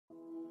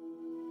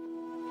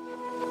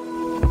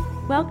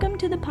Welcome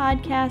to the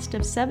podcast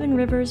of Seven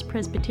Rivers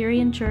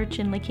Presbyterian Church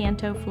in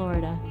Lecanto,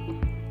 Florida.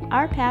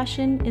 Our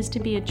passion is to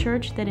be a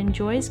church that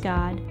enjoys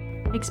God,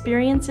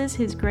 experiences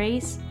His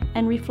grace,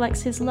 and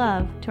reflects His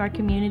love to our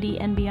community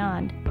and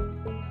beyond.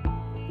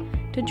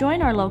 To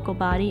join our local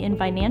body in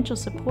financial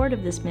support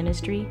of this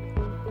ministry,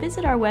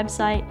 visit our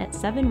website at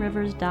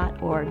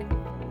sevenrivers.org.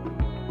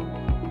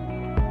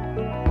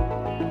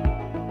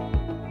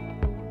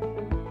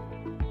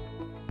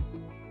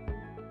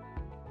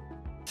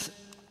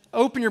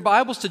 Open your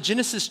Bibles to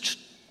Genesis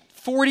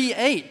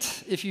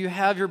 48, if you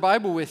have your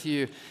Bible with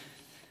you.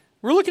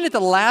 We're looking at the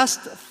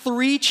last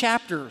 3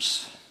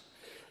 chapters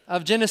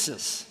of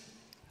Genesis.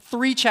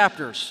 3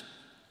 chapters.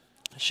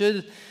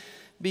 A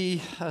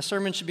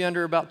sermon should be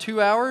under about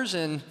 2 hours,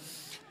 and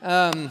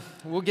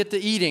we'll get to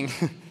eating.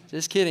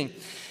 Just kidding.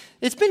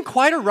 It's been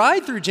quite a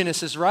ride through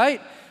Genesis,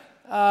 right?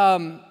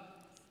 The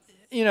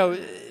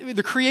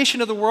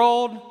creation of the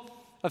world,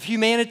 of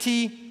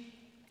humanity,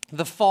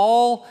 the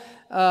fall,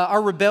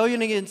 our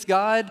rebellion against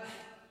God.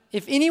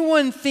 If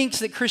anyone thinks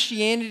that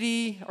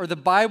Christianity or the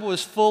Bible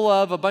is full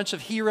of a bunch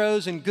of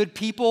heroes and good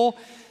people,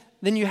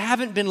 then you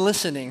haven't been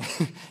listening.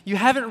 You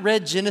haven't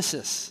read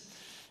Genesis,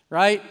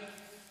 right?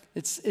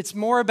 It's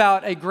more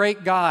about a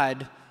great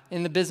God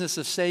in the business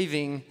of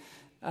saving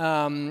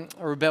a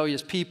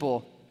rebellious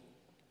people.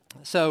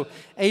 So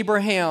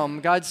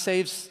Abraham, God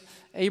saves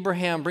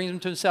Abraham, brings him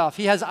to himself.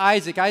 He has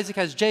Isaac. Isaac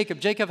has Jacob.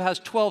 Jacob has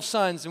 12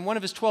 sons, and one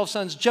of his 12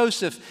 sons,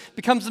 Joseph,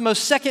 becomes the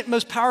second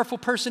most powerful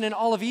person in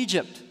all of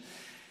Egypt.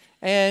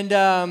 And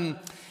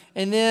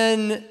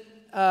then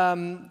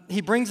he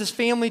brings his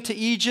family to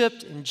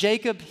Egypt, and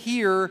Jacob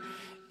here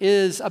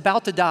is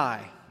about to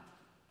die.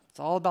 It's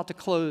all about to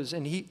close,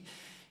 and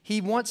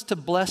he wants to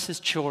bless his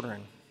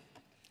children.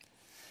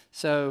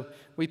 So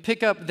we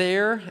pick up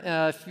there.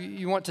 If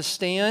you want to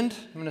stand,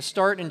 I'm going to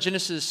start in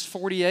Genesis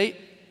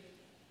 48.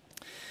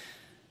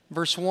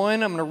 Verse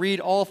 1, I'm going to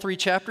read all 3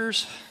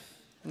 chapters.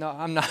 No,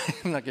 I'm not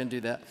going to do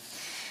that.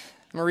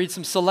 I'm going to read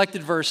some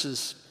selected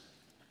verses,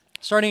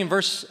 starting in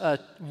verse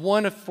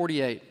 1 of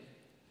 48.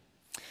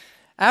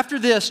 After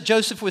this,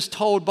 Joseph was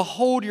told,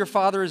 "Behold, your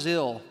father is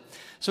ill."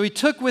 So he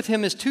took with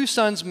him his 2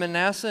 sons,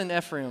 Manasseh and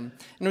Ephraim,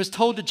 and was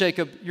told to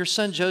Jacob, "Your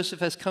son Joseph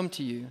has come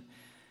to you."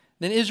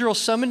 Then Israel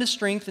summoned his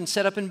strength and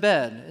sat up in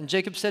bed. And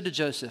Jacob said to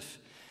Joseph,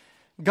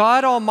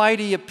 "God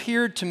Almighty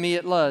appeared to me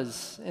at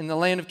Luz in the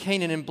land of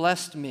Canaan and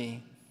blessed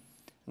me,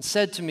 and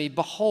said to me,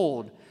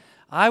 'Behold,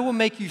 I will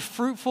make you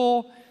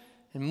fruitful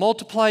and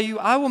multiply you.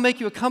 I will make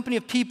you a company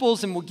of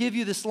peoples and will give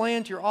you this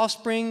land to your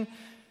offspring,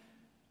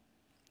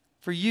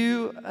 for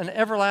you an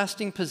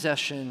everlasting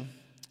possession.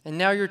 And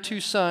now your 2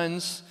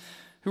 sons,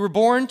 who were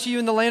born to you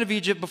in the land of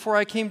Egypt before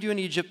I came to you in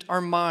Egypt,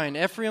 are mine.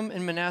 Ephraim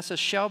and Manasseh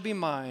shall be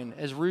mine,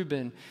 as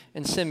Reuben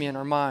and Simeon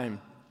are mine.'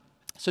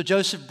 So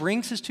Joseph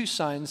brings his 2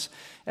 sons,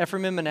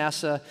 Ephraim and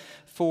Manasseh,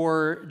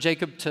 for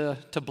Jacob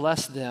to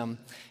bless them.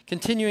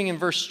 Continuing in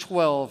verse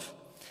 12,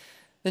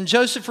 then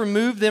Joseph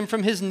removed them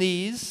from his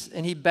knees,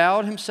 and he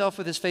bowed himself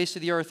with his face to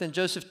the earth. And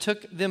Joseph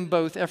took them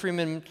both, Ephraim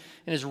in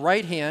his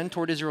right hand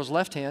toward Israel's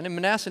left hand, and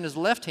Manasseh in his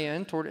left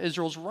hand toward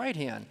Israel's right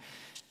hand,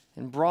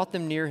 and brought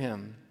them near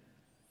him.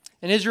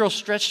 And Israel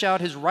stretched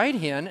out his right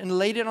hand and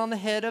laid it on the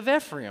head of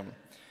Ephraim,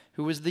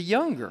 who was the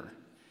younger,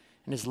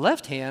 and his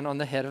left hand on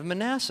the head of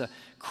Manasseh,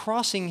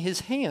 crossing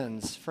his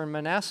hands, for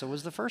Manasseh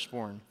was the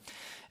firstborn.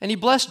 And he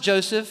blessed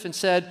Joseph and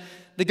said,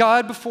 'The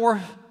God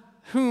before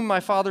whom my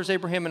fathers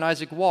Abraham and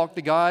Isaac walked,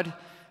 the God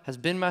has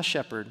been my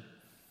shepherd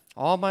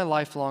all my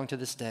life long to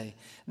this day.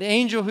 The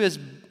angel who has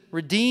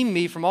redeemed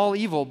me from all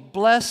evil,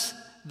 bless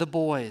the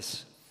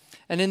boys.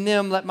 And in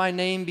them let my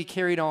name be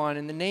carried on,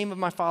 in the name of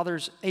my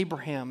fathers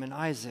Abraham and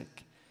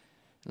Isaac.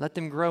 And let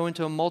them grow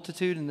into a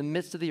multitude in the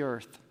midst of the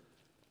earth.'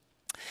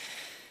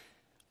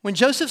 When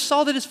Joseph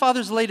saw that his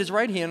fathers laid his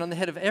right hand on the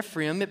head of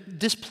Ephraim, it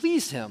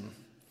displeased him.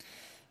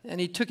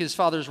 And he took his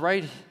father's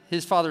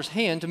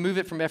hand to move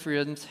it from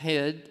Ephraim's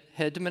head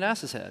to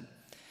Manasseh's head.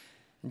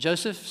 And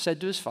Joseph said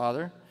to his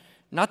father,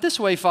 'Not this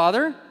way,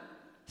 father,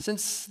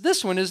 since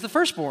this one is the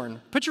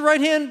firstborn. Put your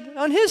right hand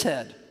on his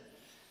head.'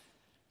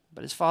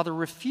 But his father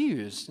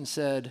refused and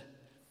said,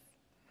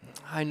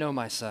 'I know,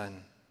 my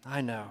son, I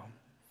know.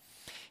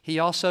 He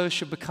also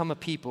shall become a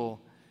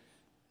people,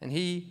 and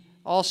he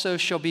also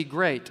shall be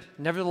great.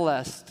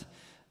 Nevertheless,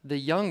 the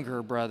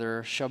younger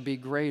brother shall be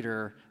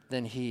greater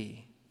than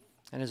he,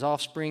 and his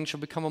offspring shall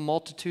become a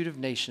multitude of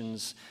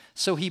nations.'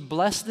 So he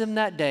blessed them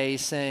that day,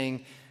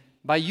 saying,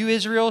 'By you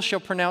Israel shall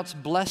pronounce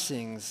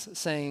blessings,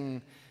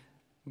 saying,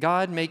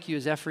 God make you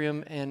as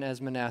Ephraim and as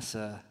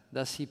Manasseh.'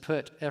 Thus he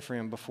put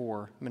Ephraim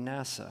before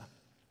Manasseh."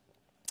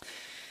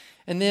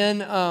 And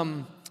then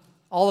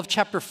all of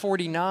chapter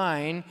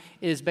 49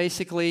 is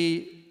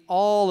basically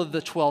all of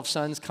the 12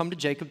 sons come to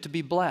Jacob to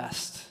be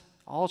blessed.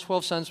 All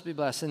 12 sons to be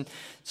blessed. And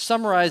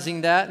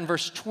summarizing that in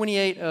verse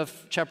 28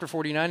 of chapter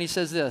 49, he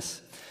says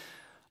this,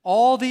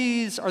 "All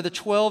these are the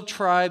 12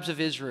 tribes of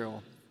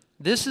Israel.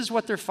 This is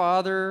what their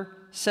father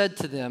said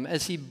to them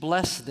as he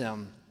blessed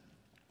them,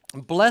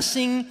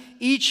 blessing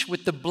each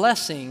with the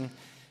blessing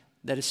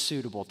that is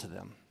suitable to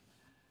them."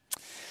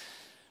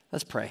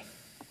 Let's pray.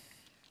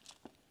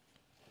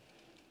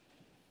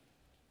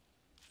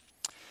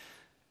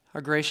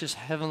 Our gracious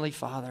Heavenly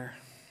Father,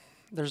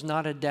 there's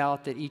not a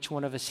doubt that each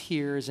one of us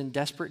here is in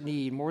desperate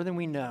need, more than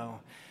we know,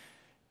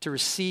 to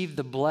receive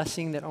the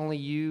blessing that only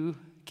you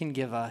can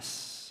give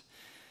us.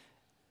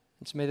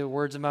 And so may the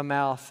words of my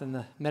mouth and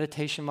the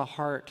meditation of my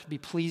heart be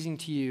pleasing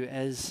to you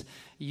as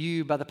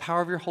you, by the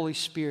power of your Holy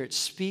Spirit,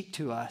 speak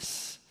to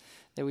us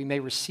that we may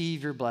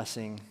receive your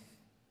blessing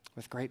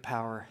with great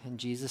power. In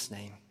Jesus'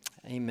 name,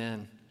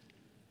 amen.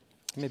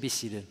 You may be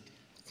seated.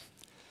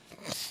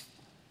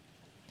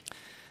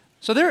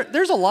 So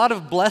there's a lot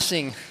of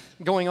blessing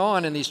going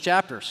on in these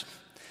chapters.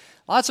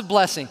 Lots of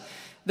blessing.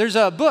 There's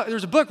a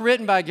book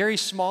written by Gary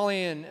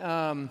Smalley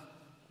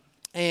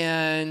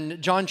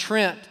and John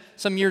Trent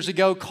some years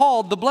ago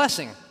called The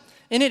Blessing.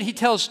 In it, he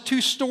tells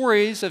two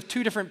stories of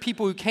two different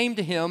people who came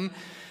to him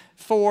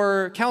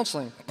for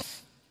counseling.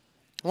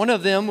 One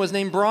of them was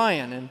named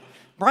Brian, and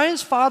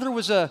Brian's father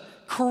was a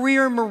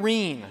career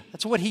Marine.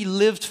 That's what he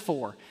lived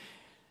for.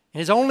 And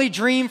his only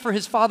dream for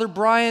his father,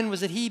 Brian,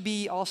 was that he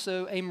be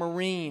also a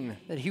Marine,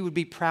 that he would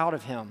be proud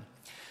of him.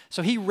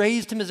 So he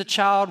raised him as a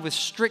child with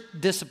strict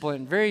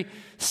discipline, very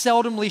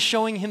seldomly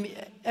showing him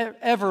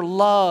ever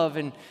love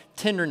and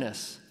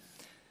tenderness.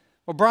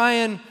 Well,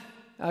 Brian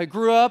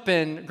grew up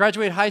and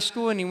graduated high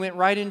school, and he went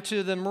right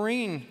into the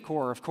Marine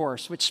Corps, of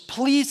course, which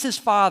pleased his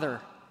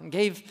father and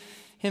gave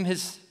him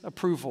his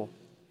approval.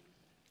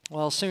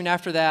 Well, soon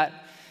after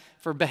that,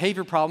 for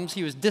behavior problems,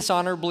 he was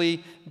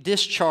dishonorably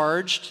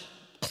discharged,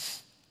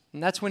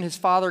 and that's when his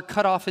father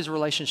cut off his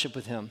relationship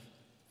with him.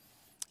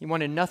 He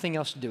wanted nothing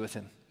else to do with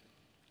him.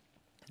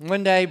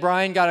 One day,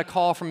 Brian got a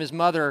call from his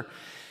mother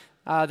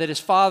that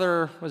his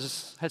father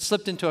had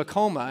slipped into a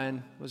coma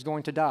and was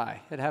going to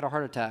die, had had a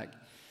heart attack.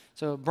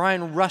 So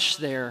Brian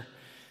rushed there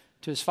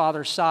to his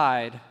father's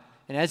side,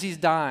 and as he's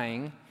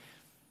dying,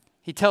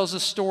 he tells the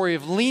story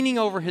of leaning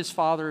over his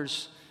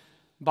father's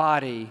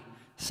body,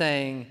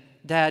 saying,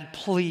 "Dad,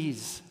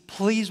 please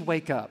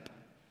wake up.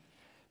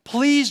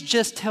 Please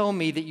just tell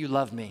me that you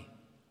love me."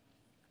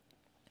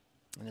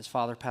 And his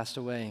father passed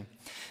away.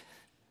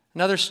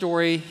 Another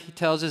story he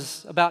tells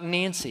is about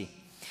Nancy.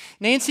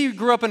 Nancy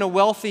grew up in a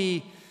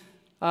wealthy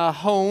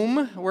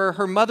home where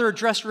her mother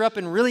dressed her up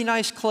in really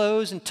nice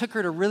clothes and took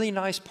her to really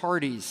nice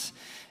parties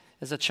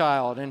as a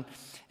child. And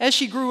as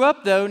she grew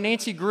up, though,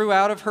 Nancy grew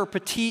out of her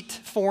petite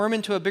form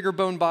into a bigger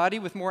boned body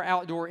with more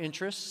outdoor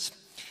interests.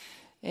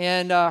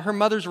 And her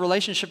mother's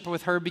relationship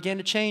with her began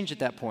to change at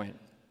that point.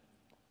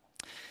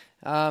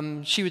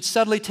 She would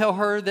subtly tell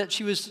her that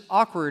she was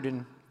awkward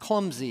and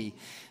clumsy,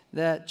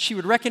 that she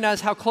would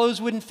recognize how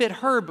clothes wouldn't fit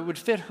her but would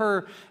fit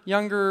her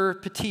younger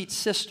petite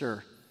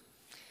sister.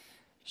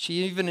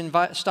 She even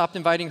stopped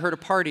inviting her to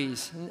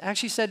parties and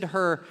actually said to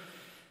her,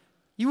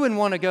 "You wouldn't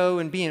want to go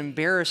and be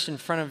embarrassed in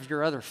front of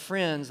your other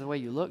friends the way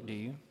you look, do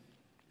you?"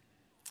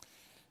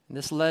 And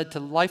this led to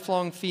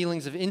lifelong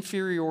feelings of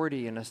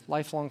inferiority and a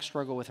lifelong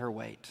struggle with her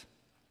weight.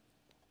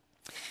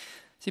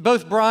 See,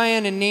 both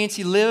Brian and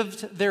Nancy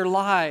lived their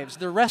lives,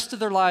 the rest of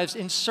their lives,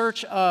 in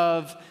search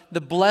of the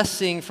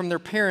blessing from their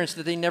parents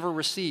that they never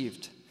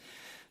received.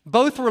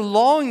 Both were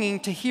longing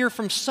to hear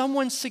from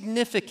someone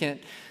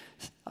significant,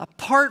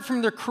 apart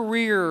from their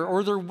career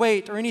or their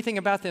weight or anything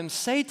about them,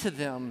 say to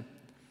them,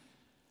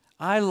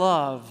 "I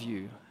love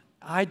you,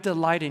 I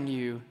delight in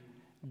you,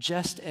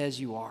 just as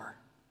you are."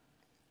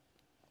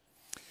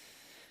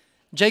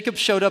 Jacob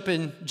showed up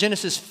in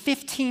Genesis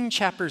 15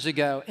 chapters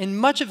ago, and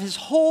much of his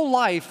whole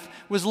life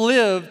was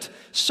lived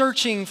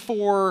searching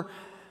for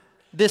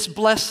this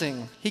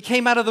blessing. He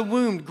came out of the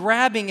womb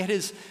grabbing at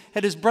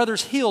his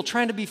brother's heel,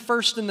 trying to be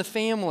first in the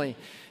family.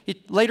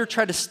 He later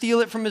tried to steal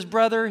it from his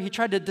brother. He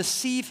tried to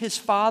deceive his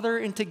father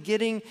into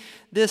getting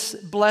this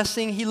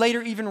blessing. He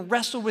later even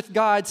wrestled with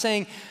God,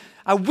 saying,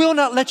 "I will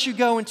not let you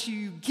go until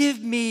you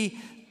give me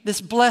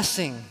this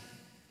blessing."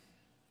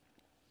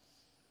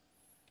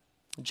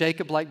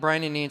 Jacob, like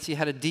Brian and Nancy,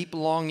 had a deep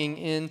longing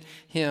in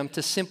him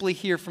to simply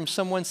hear from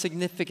someone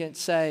significant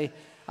say,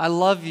 "I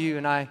love you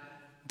and I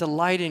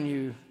delight in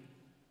you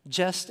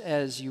just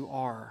as you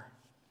are."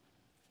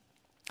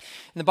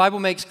 And the Bible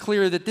makes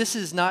clear that this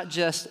is not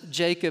just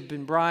Jacob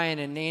and Brian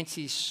and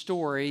Nancy's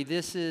story.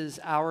 This is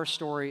our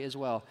story as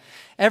well.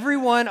 Every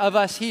one of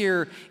us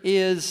here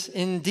is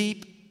in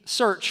deep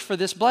search for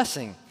this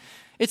blessing.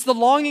 It's the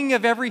longing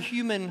of every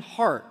human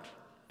heart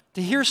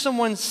to hear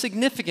someone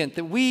significant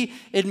that we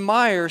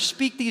admire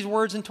speak these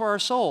words into our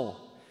soul.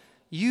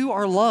 "You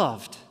are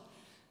loved.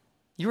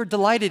 You are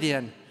delighted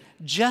in,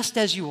 just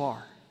as you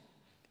are."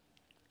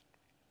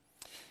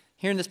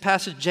 Here in this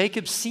passage,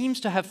 Jacob seems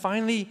to have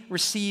finally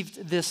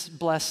received this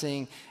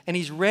blessing, and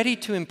he's ready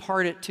to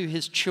impart it to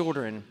his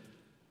children.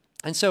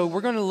 And so we're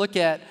going to look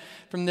at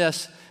from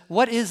this,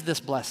 what is this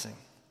blessing?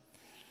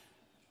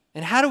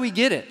 And how do we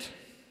get it?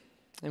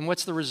 And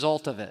what's the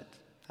result of it,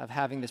 of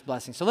having this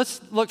blessing? So let's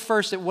look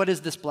first at what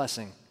is this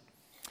blessing.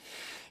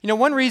 You know,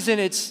 one reason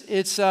it's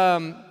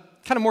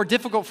kind of more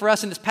difficult for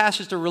us in this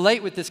passage to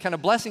relate with this kind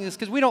of blessing is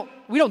because we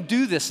don't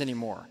do this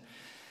anymore.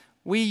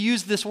 we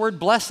use this word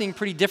blessing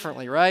pretty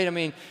differently, right? I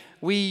mean,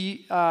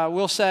 we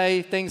will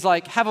say things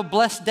like, have a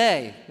blessed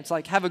day. It's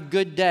like, have a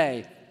good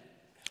day.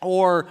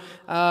 Or,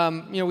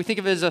 we think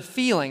of it as a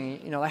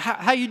feeling, like,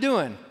 how you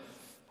doing?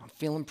 I'm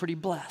feeling pretty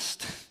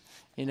blessed,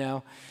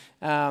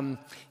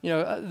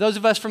 those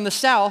of us from the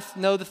South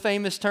know the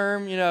famous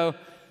term,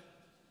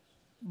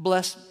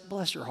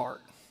 bless your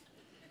heart.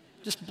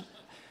 Just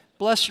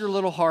bless your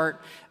little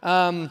heart,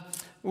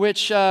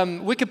 which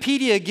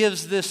Wikipedia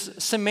gives this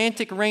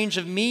semantic range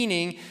of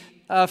meaning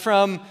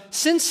from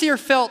sincere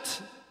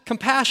felt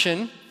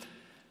compassion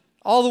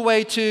all the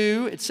way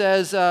to, it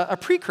says, a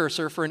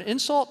precursor for an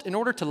insult in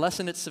order to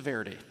lessen its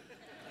severity.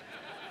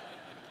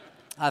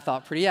 I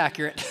thought pretty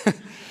accurate. It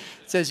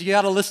says you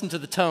got to listen to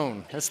the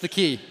tone. That's the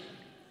key.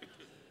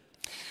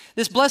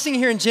 This blessing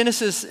here in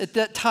Genesis at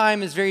that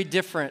time is very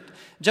different.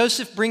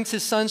 Joseph brings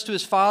his sons to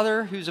his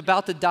father who's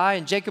about to die,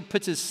 and Jacob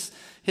puts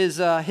his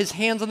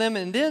hands on them.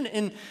 And then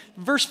in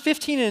verse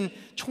 15 and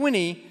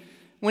 20,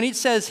 when he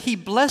says he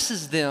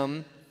blesses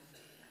them,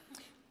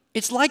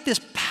 it's like this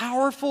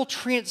powerful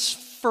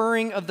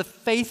transferring of the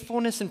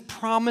faithfulness and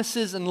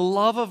promises and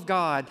love of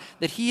God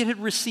that he had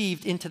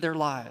received into their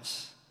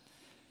lives.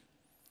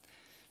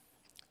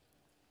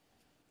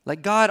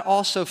 Let God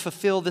also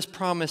fulfill this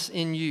promise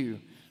in you.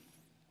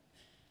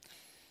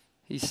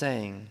 He's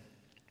saying,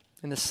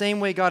 in the same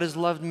way God has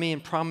loved me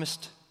and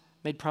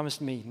made promise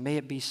to me, may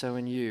it be so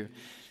in you.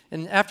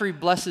 And after he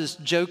blesses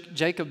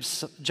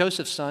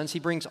Joseph's sons, he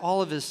brings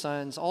all of his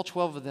sons, all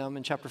 12 of them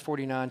in chapter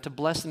 49, to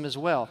bless them as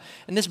well.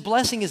 And this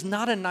blessing is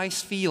not a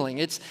nice feeling.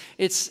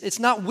 It's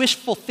not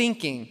wishful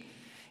thinking.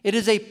 It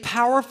is a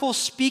powerful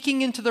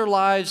speaking into their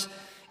lives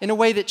in a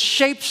way that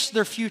shapes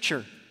their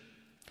future.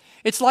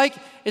 It's like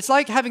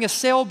having a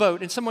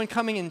sailboat and someone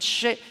coming and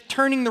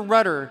turning the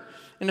rudder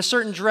in a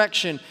certain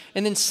direction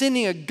and then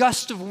sending a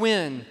gust of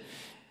wind,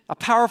 a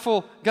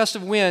powerful gust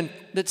of wind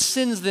that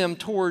sends them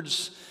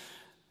towards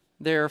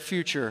their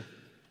future.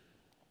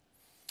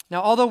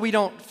 Now, although we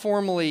don't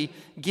formally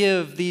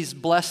give these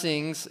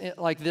blessings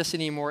like this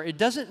anymore, it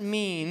doesn't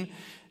mean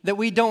that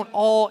we don't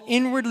all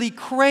inwardly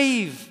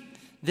crave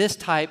this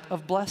type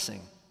of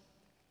blessing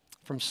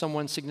from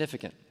someone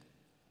significant.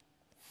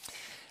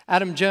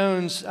 Adam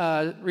Jones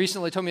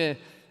recently told me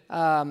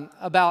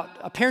about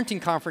a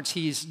parenting conference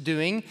he's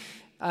doing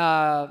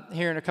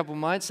here in a couple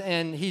months,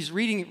 and he's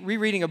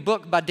rereading a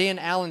book by Dan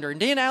Allender. And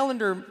Dan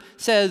Allender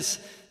says,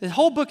 the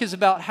whole book is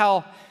about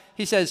how,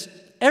 he says,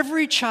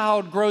 every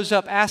child grows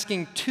up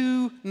asking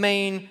two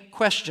main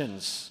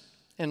questions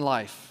in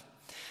life.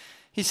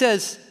 He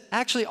says,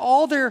 actually,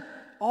 all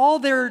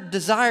their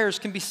desires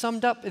can be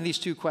summed up in these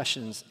two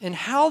questions, and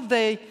how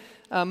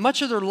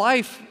much of their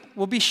life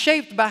will be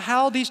shaped by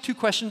how these two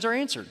questions are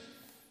answered.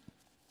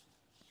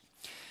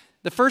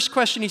 The first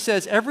question, he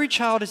says, every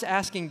child is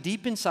asking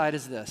deep inside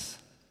is this: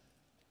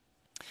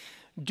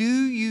 do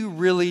you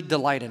really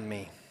delight in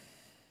me?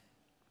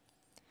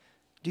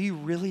 Do you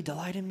really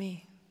delight in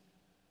me?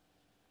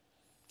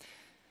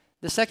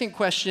 The second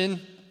question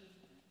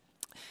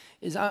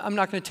is, I'm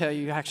not going to tell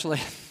you, actually.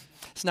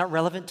 It's not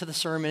relevant to the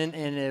sermon,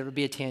 and it would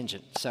be a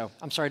tangent. So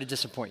I'm sorry to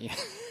disappoint you.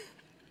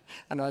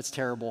 I know that's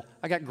terrible.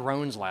 I got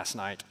groans last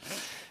night.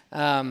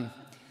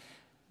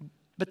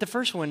 But the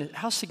first one,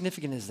 how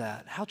significant is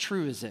that? How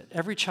true is it?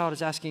 Every child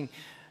is asking,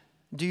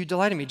 do you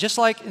delight in me? Just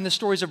like in the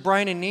stories of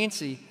Brian and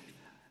Nancy,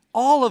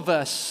 all of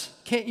us,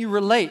 can't you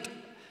relate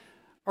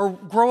or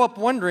grow up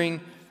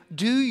wondering,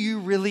 do you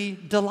really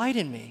delight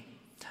in me?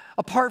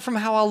 Apart from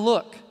how I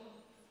look,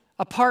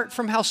 apart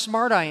from how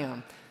smart I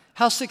am,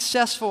 how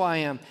successful I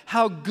am,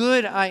 how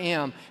good I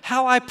am,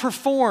 how I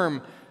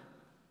perform,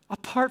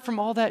 apart from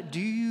all that, do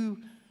you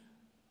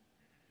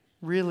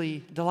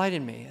really delight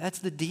in me? That's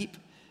the deep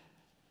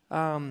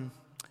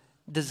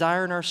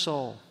desire in our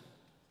soul,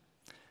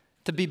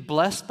 to be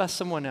blessed by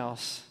someone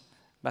else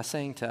by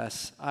saying to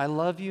us, I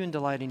love you and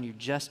delight in you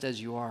just as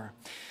you are.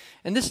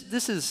 And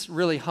this is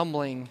really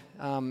humbling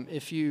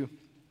if you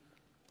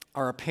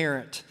are a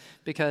parent,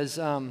 because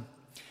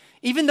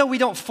even though we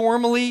don't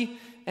formally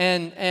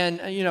and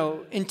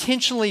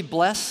intentionally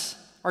bless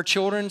our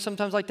children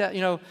sometimes like that,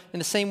 in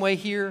the same way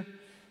here,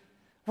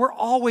 we're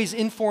always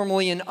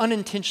informally and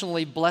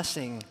unintentionally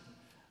blessing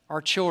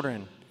our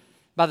children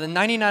by the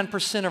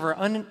 99% of our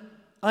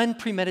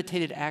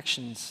unpremeditated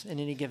actions in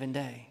any given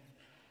day.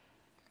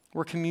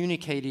 We're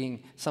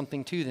communicating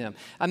something to them.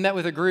 I meet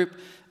with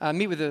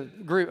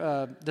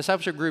a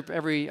discipleship group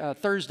every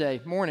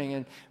Thursday morning,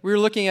 and we were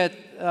looking at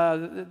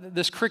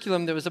this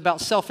curriculum that was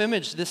about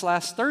self-image this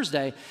last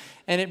Thursday,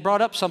 and it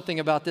brought up something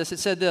about this. It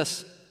said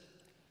this.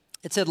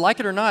 It said, like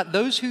it or not,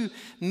 those who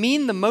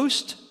mean the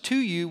most to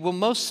you will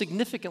most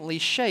significantly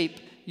shape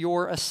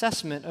your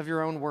assessment of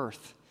your own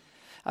worth.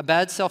 A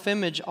bad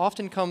self-image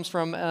often comes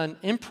from an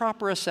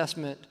improper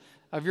assessment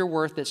of your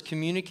worth that's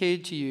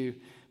communicated to you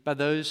by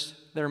those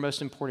that are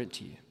most important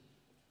to you.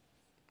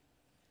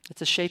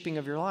 It's a shaping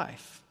of your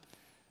life,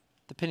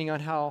 depending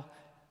on how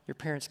your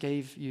parents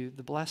gave you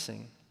the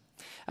blessing.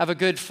 I have a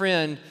good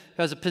friend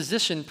who has a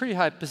position, pretty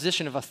high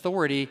position of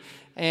authority,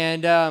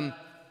 and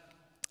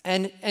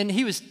And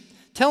he was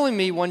telling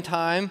me one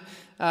time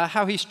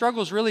how he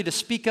struggles really to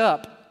speak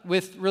up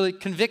with really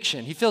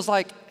conviction. He feels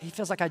like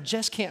I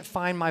just can't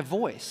find my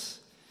voice.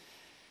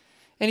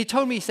 And he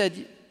told me, he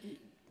said,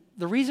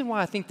 the reason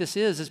why I think this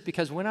is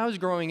because when I was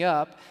growing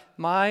up,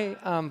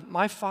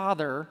 my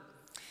father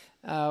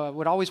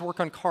would always work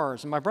on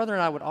cars, and my brother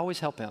and I would always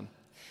help him.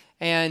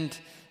 And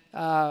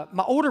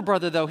my older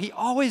brother, though, he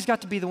always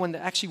got to be the one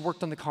that actually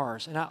worked on the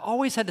cars. And I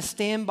always had to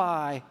stand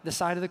by the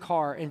side of the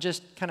car and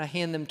just kind of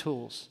hand them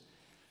tools.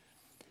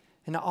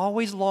 And I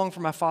always longed for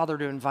my father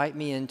to invite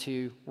me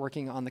into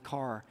working on the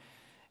car.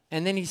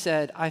 And then he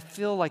said, I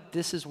feel like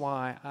this is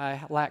why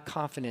I lack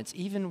confidence,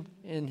 even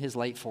in his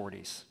late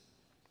 40s.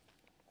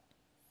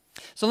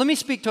 So let me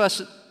speak to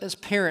us as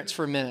parents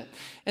for a minute.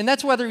 And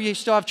that's whether you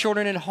still have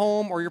children at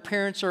home or your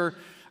parents or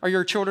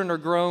your children are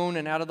grown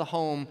and out of the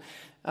home.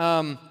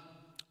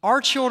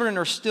 Our children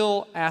are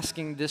still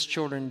asking this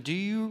children, do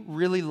you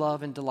really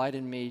love and delight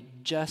in me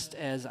just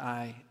as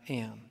I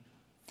am?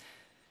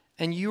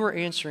 And you are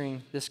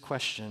answering this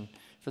question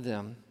for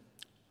them,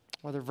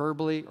 whether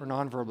verbally or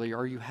non-verbally,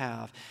 or you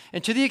have.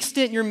 And to the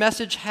extent your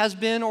message has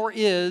been or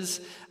is,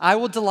 I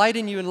will delight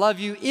in you and love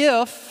you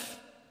if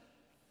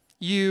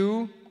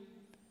you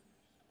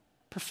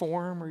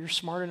perform or you're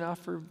smart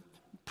enough or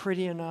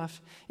pretty enough,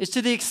 is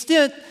to the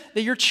extent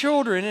that your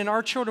children and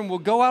our children will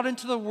go out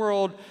into the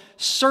world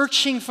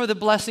searching for the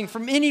blessing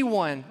from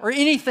anyone or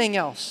anything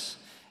else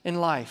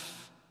in life.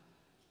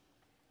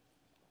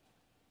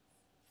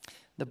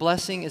 The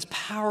blessing is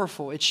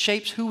powerful. It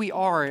shapes who we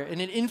are,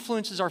 and it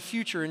influences our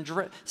future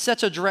and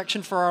sets a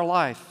direction for our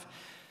life.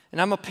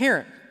 And I'm a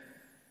parent,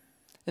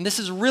 and this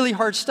is really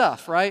hard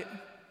stuff, right?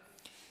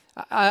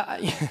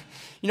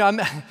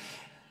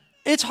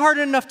 It's hard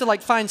enough to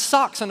find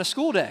socks on a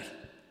school day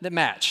that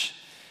match,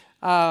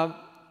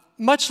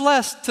 much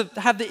less to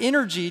have the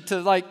energy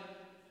to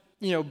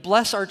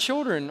bless our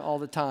children all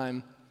the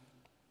time.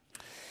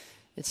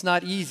 It's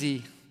not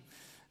easy.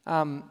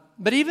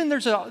 But even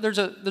there's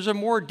a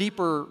more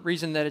deeper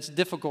reason that it's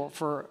difficult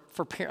for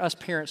us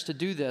parents to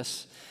do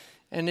this,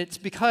 and it's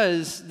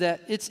because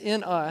that it's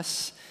in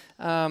us.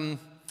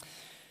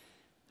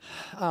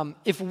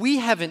 If we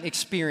haven't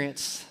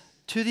experienced,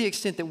 to the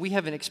extent that we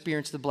haven't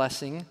experienced the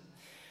blessing,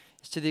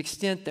 it's to the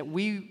extent that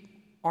we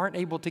aren't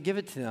able to give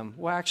it to them.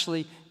 We'll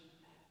actually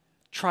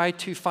try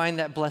to find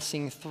that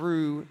blessing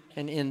through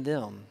and in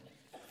them.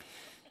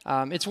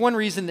 It's one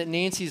reason that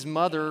Nancy's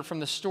mother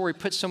from the story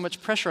put so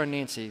much pressure on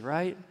Nancy,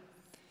 right?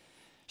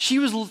 She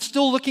was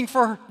still looking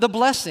for the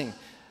blessing.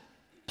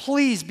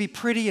 Please be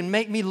pretty and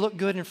make me look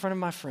good in front of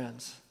my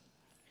friends.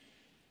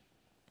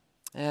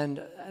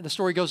 And the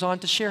story goes on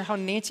to share how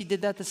Nancy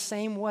did that the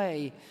same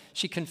way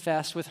she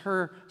confessed with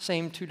her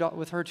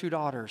two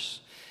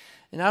daughters.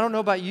 And I don't know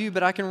about you,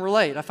 but I can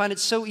relate. I find it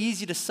so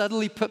easy to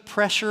subtly put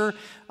pressure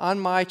on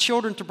my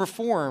children to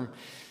perform.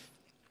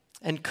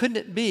 And couldn't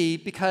it be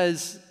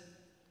because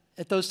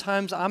at those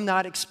times I'm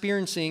not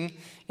experiencing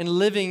and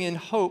living in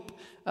hope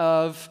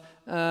of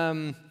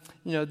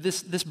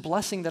this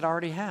blessing that I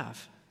already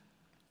have?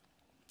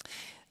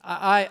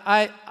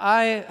 I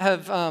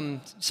have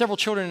several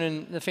children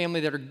in the family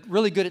that are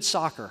really good at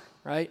soccer,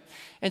 right?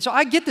 And so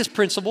I get this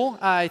principle.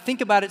 I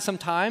think about it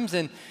sometimes,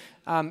 and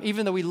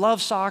even though we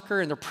love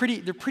soccer and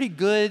they're pretty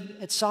good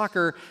at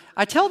soccer,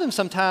 I tell them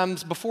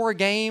sometimes before a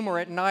game or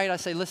at night, I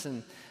say,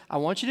 listen, I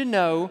want you to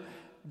know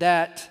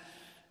that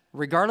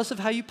regardless of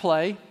how you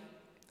play,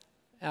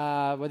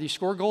 whether you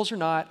score goals or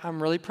not,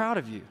 I'm really proud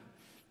of you.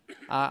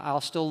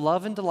 I'll still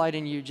love and delight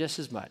in you just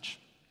as much.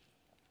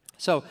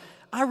 So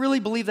I really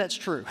believe that's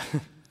true.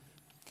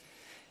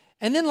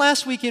 And then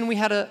last weekend we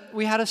had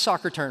a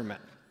soccer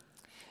tournament,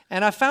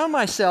 and I found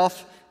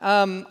myself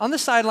on the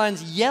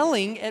sidelines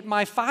yelling at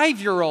my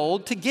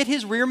 5-year-old to get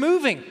his rear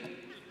moving.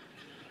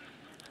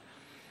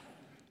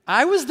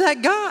 I was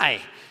that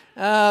guy,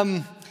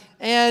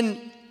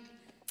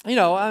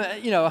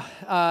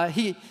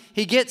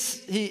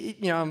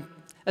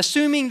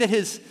 assuming that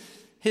his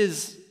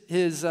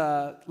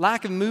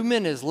lack of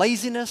movement is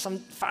laziness.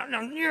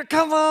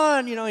 Come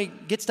on, he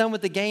gets done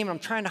with the game. I'm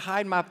trying to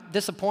hide my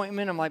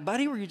disappointment. I'm like,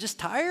 buddy, were you just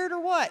tired or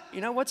what?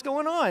 What's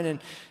going on? And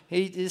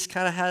he just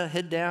kind of had a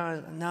head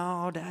down.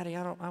 No, Daddy,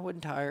 I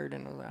wasn't tired.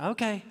 And I was like,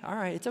 okay, all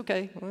right, it's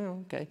okay.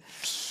 Well, okay.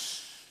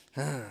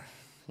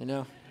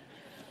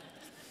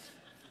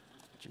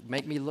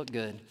 Make me look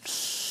good.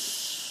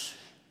 He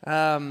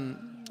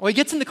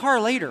gets in the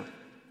car later,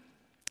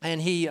 and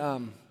he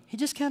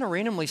just kind of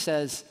randomly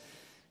says,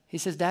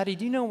 Daddy,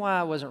 do you know why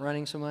I wasn't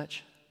running so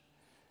much?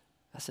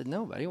 I said,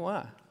 no, buddy,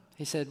 why?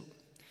 He said,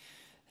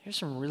 there's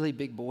some really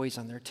big boys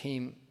on their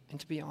team, and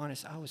to be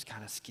honest, I was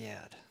kind of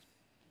scared.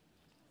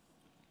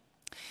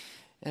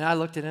 And I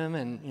looked at him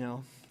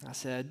and, I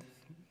said,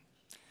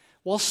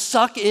 well,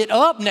 suck it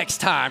up next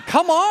time.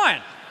 Come on.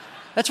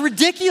 That's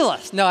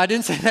ridiculous. No, I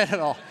didn't say that at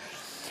all.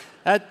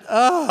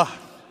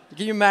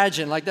 Can you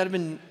imagine? That'd have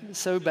been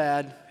so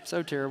bad,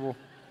 so terrible.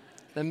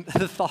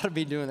 The thought of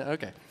me doing that,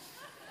 okay.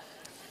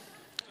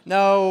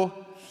 No,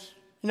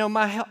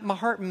 my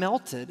heart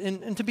melted.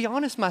 And to be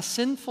honest, my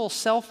sinful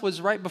self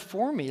was right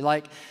before me.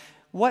 Like,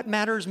 what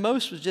matters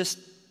most was just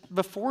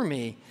before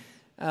me.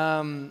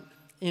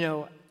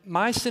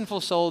 My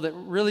sinful soul that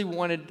really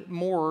wanted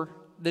more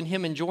than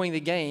him enjoying the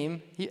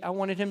game, I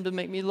wanted him to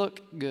make me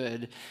look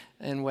good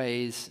in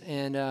ways.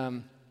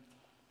 And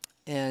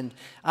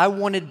I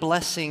wanted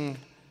blessing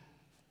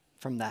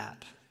from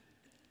that,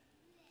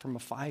 from a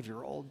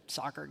 5-year-old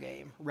soccer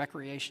game,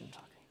 recreation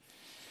soccer.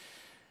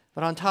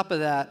 But on top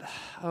of that,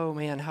 oh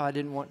man, how I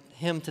didn't want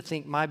him to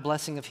think my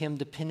blessing of him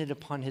depended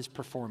upon his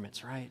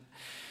performance, right?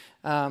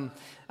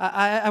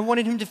 I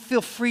wanted him to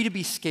feel free to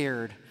be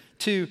scared,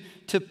 to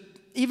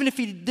even if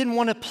he didn't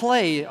want to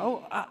play.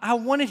 I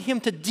wanted him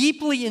to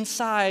deeply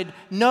inside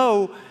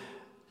know,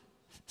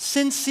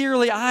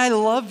 sincerely, I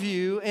love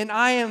you and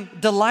I am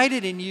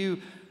delighted in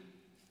you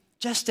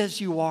just as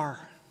you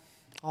are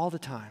all the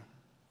time.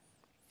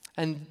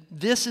 And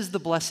this is the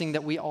blessing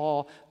that we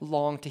all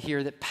long to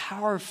hear that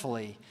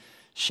powerfully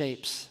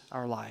shapes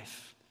our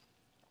life.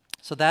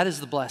 So that is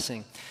the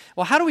blessing.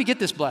 Well, how do we get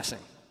this blessing?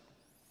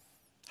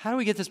 How do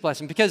we get this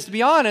blessing? Because to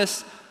be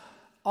honest,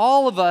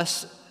 all of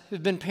us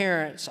who've been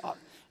parents,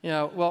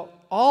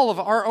 all of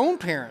our own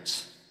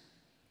parents,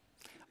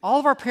 all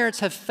of our parents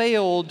have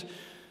failed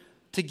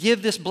to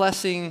give this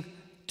blessing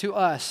to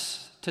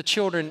us, to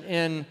children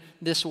in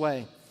this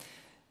way.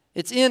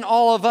 It's in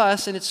all of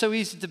us, and it's so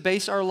easy to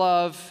base our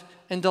love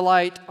and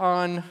delight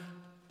on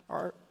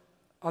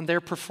their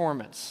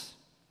performance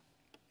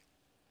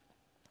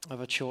of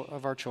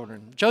our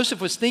children.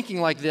 Joseph was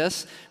thinking like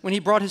this when he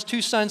brought his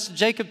 2 sons to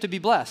Jacob to be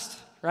blessed,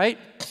 right?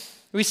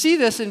 We see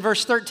this in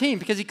verse 13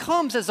 because he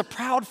comes as a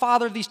proud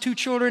father of these 2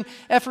 children,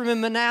 Ephraim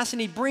and Manasseh,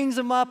 and he brings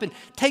them up and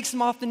takes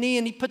them off the knee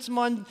and he puts them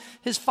on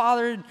his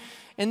father.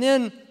 And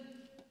then,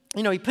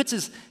 he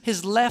puts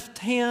his left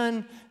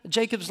hand,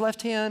 Jacob's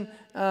left hand,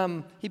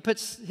 he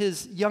puts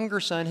his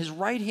younger son, his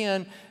right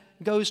hand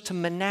goes to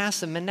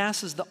Manasseh.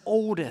 Manasseh's the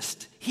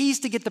oldest. He's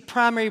to get the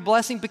primary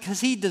blessing because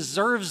he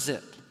deserves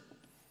it.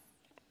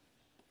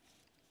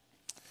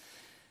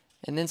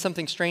 And then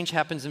something strange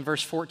happens in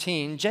verse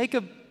 14.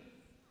 Jacob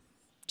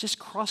just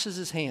crosses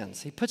his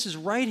hands. He puts his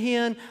right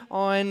hand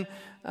on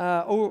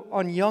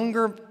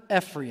younger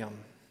Ephraim.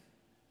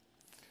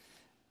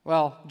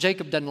 Well,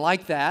 Jacob doesn't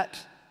like that.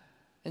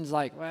 And he's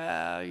like,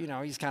 well,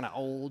 he's kind of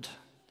old,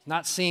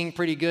 not seeing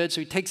pretty good.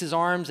 So he takes his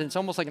arms, and it's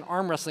almost like an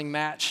arm wrestling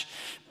match,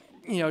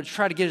 to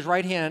try to get his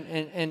right hand.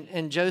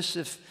 And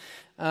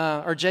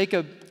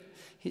Jacob,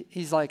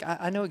 he's like,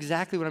 I know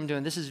exactly what I'm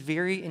doing. This is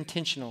very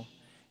intentional.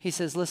 He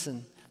says,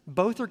 listen,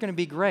 both are going to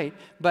be great,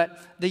 but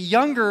the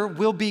younger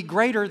will be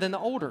greater than the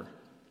older.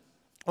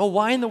 Well,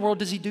 why in the world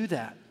does he do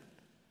that?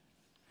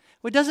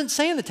 Well, it doesn't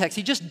say in the text.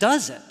 He just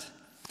does it.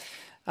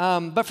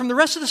 But from the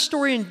rest of the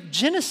story in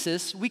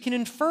Genesis, we can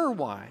infer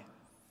why.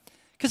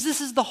 Because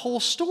this is the whole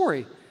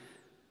story.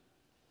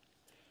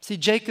 See,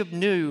 Jacob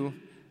knew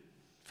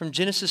from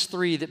Genesis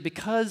 3 that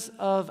because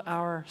of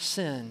our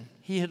sin,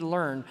 he had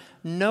learned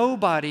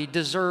nobody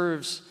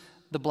deserves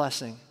the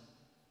blessing.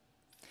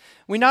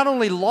 We not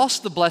only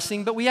lost the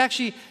blessing, but we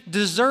actually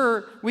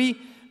deserve to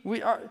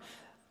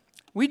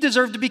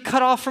be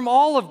cut off from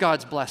all of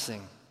God's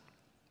blessing.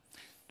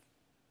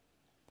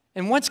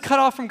 And once cut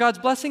off from God's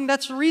blessing,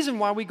 that's the reason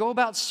why we go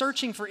about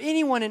searching for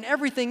anyone and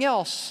everything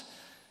else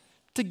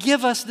to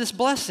give us this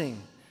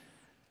blessing.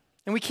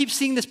 And we keep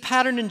seeing this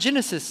pattern in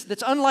Genesis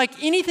that's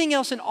unlike anything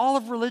else in all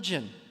of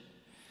religion.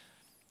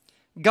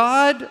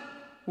 God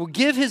will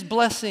give his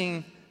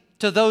blessing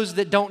to those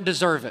that don't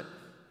deserve it.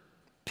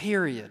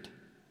 Period.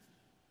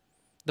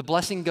 The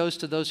blessing goes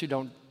to those who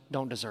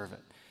don't deserve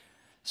it.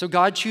 So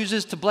God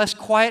chooses to bless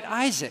quiet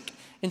Isaac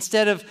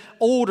instead of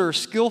older,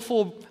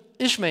 skillful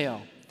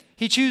Ishmael.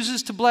 He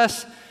chooses to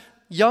bless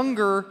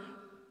younger,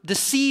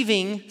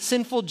 deceiving,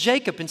 sinful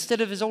Jacob instead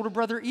of his older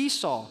brother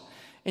Esau.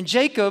 And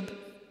Jacob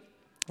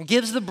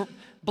gives the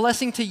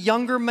blessing to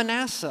younger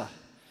Manasseh.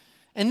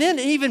 And then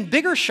an even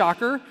bigger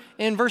shocker,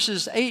 in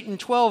verses 8 and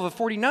 12 of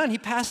 49, he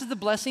passes the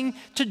blessing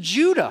to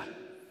Judah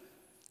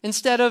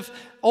instead of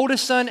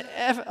oldest son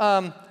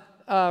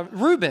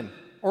Reuben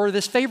or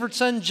this favored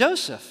son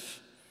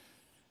Joseph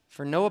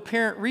for no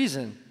apparent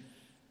reason.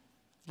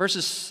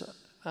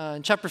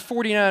 In chapter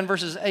 49,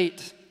 verses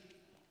 8,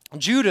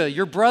 Judah,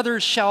 your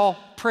brothers shall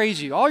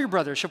praise you. All your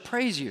brothers shall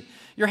praise you.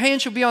 Your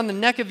hand shall be on the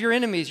neck of your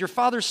enemies. Your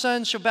father's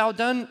sons shall bow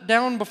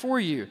down before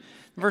you.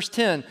 Verse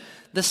 10,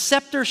 the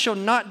scepter shall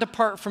not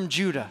depart from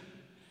Judah.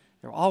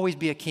 There will always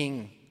be a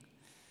king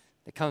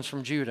that comes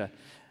from Judah.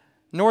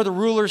 Nor the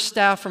ruler's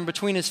staff from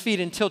between his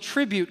feet until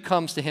tribute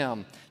comes to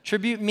him.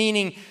 Tribute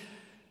meaning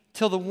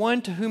till the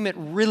one to whom it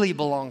really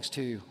belongs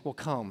to will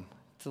come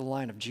to the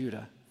line of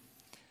Judah.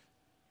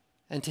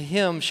 And to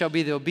him shall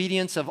be the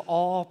obedience of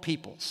all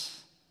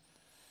peoples.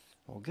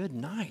 Well, good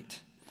night.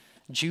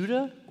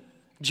 Judah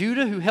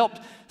who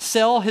helped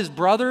sell his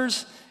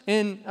brothers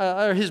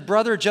his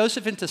brother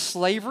Joseph into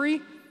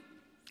slavery.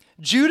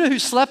 Judah who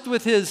slept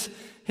with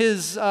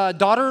his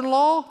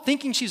daughter-in-law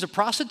thinking she's a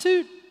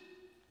prostitute.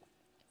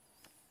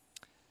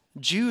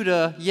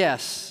 Judah,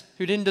 yes,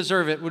 who didn't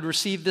deserve it would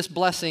receive this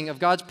blessing of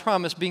God's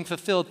promise being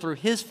fulfilled through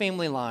his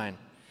family line.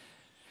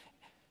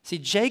 See,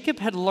 Jacob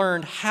had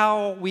learned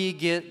how we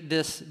get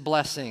this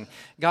blessing.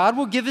 God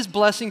will give his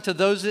blessing to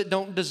those that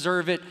don't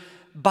deserve it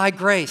by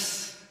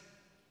grace.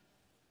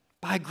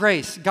 By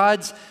grace.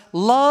 God's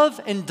love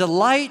and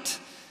delight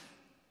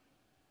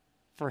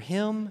for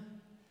him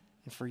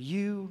and for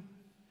you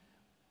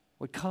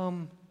would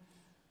come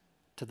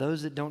to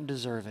those that don't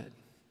deserve it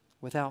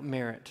without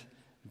merit,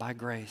 by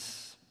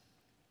grace.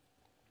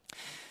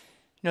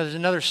 You know, there's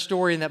another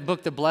story in that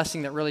book, The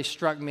Blessing, that really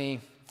struck me.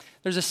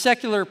 There's a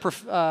secular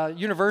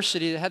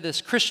university that had this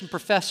Christian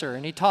professor,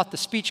 and he taught a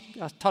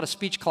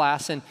speech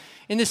class. And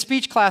in this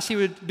speech class, he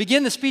would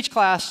begin the speech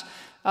class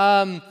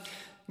going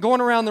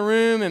around the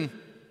room, and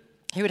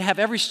he would have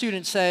every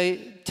student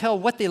tell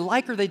what they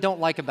like or they don't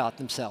like about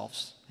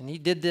themselves. And he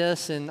did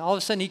this, and all of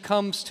a sudden he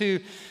comes to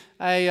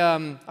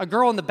a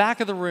girl in the back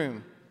of the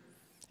room.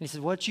 And he says,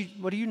 what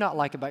do you not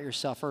like about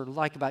yourself or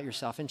like about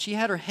yourself? And she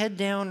had her head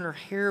down and her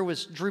hair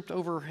was drooped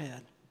over her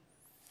head.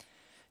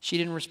 She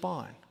didn't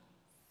respond.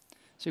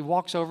 So he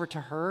walks over to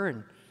her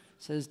and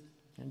says,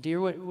 dear,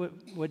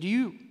 what do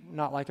you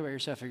not like about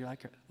yourself or you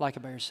like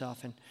about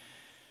yourself?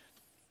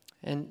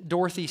 And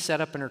Dorothy sat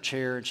up in her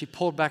chair and she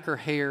pulled back her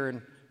hair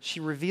and she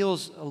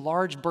reveals a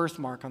large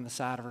birthmark on the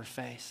side of her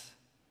face.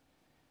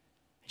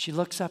 She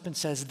looks up and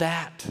says,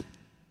 that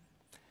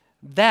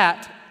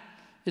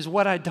is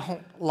what I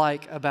don't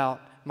like about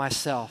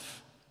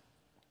myself.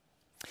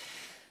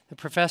 The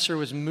professor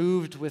was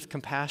moved with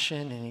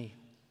compassion and he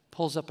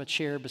pulls up a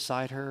chair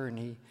beside her and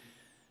he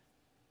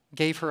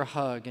gave her a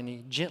hug and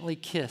he gently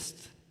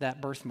kissed that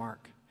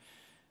birthmark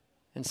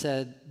and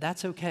said,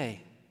 that's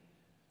okay,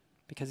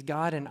 because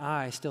God and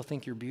I still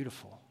think you're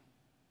beautiful.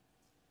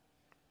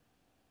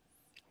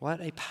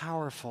 What a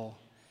powerful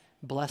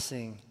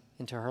blessing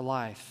into her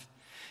life.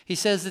 He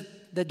says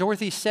that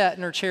Dorothy sat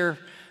in her chair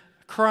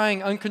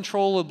crying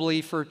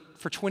uncontrollably for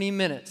 20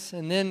 minutes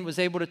and then was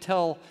able to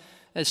tell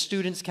as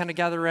students kind of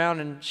gathered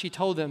around, and she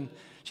told them,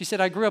 she said,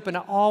 I grew up and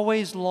I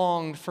always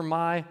longed for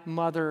my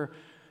mother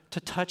to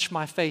touch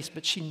my face,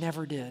 but she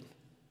never did.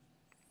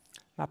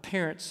 My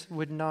parents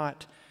would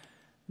not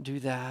do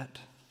that.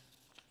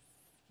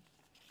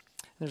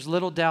 There's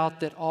little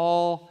doubt that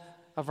all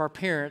of our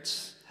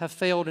parents have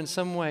failed in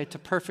some way to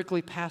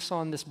perfectly pass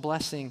on this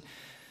blessing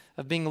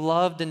of being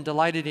loved and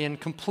delighted in,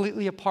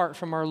 completely apart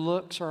from our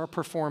looks or our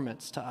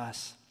performance to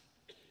us.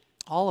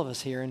 All of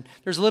us here. And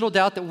there's little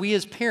doubt that we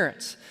as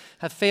parents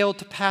have failed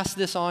to pass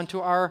this on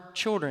to our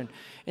children.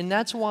 And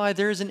that's why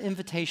there's an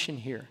invitation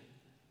here.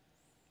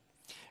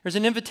 There's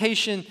an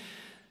invitation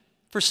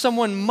for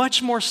someone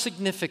much more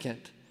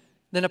significant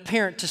than a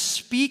parent to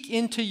speak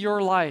into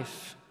your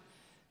life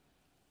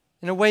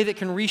in a way that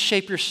can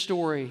reshape your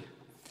story.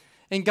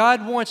 And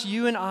God wants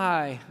you and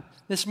I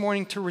this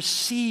morning to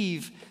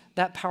receive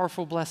that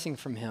powerful blessing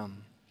from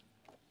him.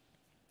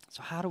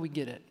 So how do we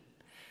get it?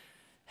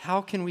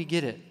 How can we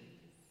get it?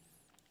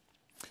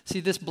 See,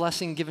 this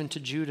blessing given to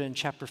Judah in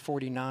chapter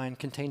 49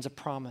 contains a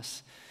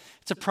promise.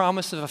 It's a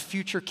promise of a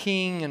future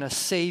king and a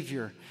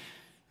savior.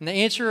 And the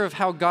answer of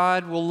how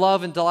God will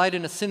love and delight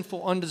in a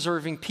sinful,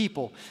 undeserving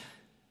people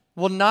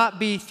will not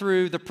be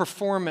through their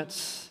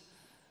performance,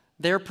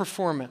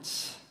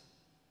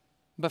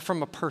 but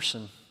from a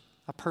person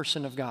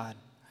of God,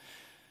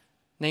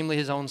 namely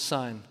his own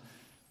son.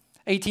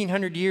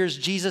 1,800 years,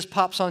 Jesus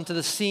pops onto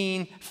the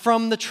scene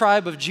from the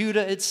tribe of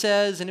Judah, it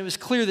says, and it was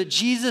clear that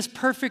Jesus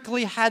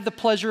perfectly had the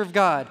pleasure of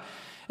God.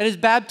 At his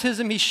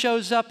baptism, he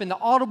shows up and the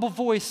audible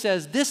voice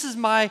says, this is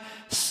my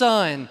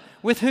son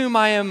with whom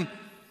I am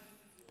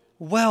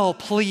well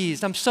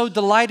pleased. I'm so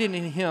delighted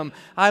in him.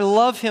 I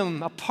love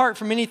him apart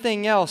from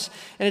anything else.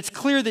 And it's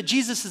clear that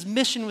Jesus'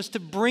 mission was to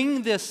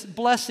bring this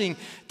blessing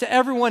to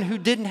everyone who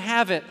didn't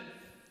have it.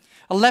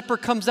 A leper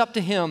comes up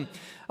to him,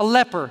 a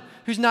leper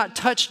who's not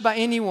touched by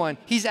anyone.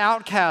 He's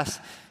outcast.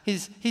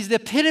 He's the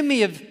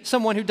epitome of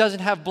someone who doesn't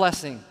have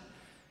blessing.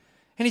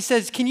 And he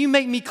says, can you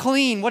make me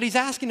clean? What he's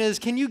asking is,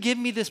 can you give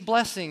me this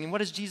blessing? And what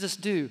does Jesus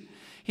do?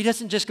 He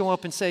doesn't just go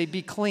up and say,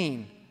 be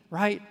clean,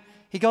 right?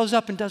 He goes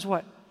up and does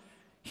what?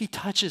 He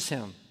touches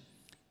him,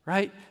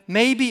 right?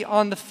 Maybe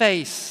on the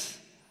face.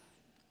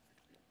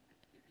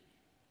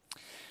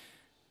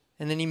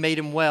 And then he made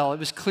him well. It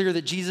was clear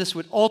that Jesus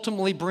would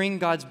ultimately bring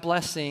God's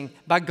blessing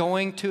by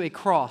going to a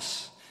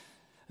cross.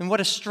 And what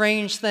a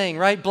strange thing,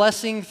 right?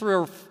 Blessing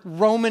through a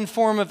Roman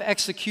form of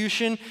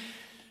execution.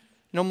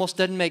 It almost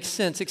doesn't make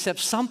sense, except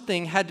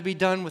something had to be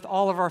done with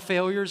all of our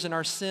failures and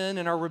our sin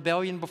and our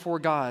rebellion before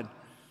God.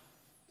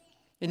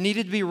 It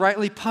needed to be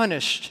rightly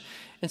punished.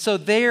 And so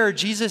there,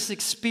 Jesus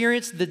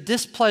experienced the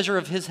displeasure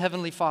of his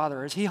heavenly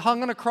Father as he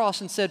hung on a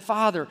cross and said,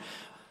 Father,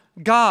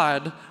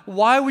 God,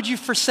 why would you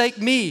forsake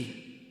me?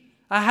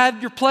 I had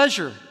your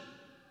pleasure.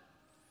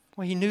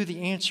 Well, he knew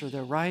the answer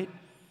though, right?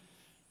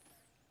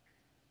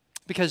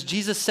 Because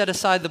Jesus set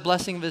aside the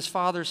blessing of his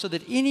Father so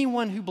that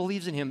anyone who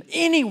believes in him,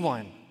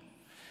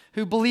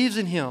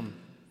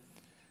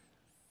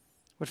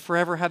 would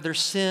forever have their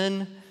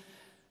sin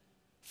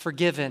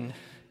forgiven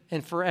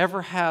and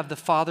forever have the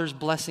Father's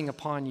blessing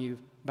upon you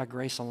by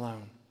grace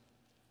alone.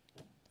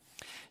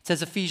 It's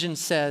as Ephesians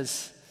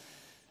says,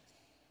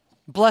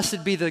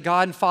 "Blessed be the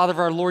God and Father of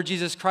our Lord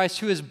Jesus Christ,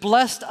 who has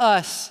blessed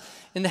us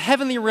in the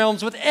heavenly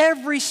realms with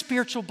every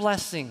spiritual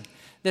blessing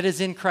that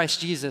is in Christ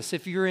Jesus."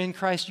 If you're in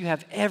Christ, you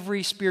have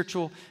every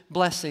spiritual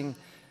blessing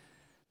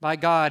by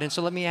God. And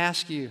so let me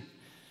ask you,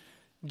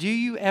 do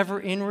you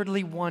ever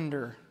inwardly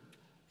wonder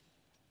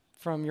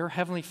from your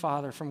Heavenly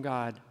Father, from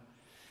God,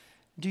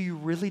 do you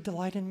really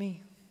delight in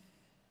me?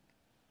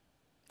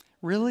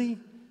 Really?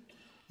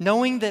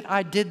 Knowing that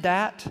I did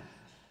that,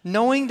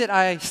 knowing that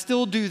I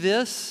still do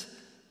this,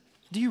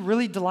 do you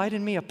really delight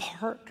in me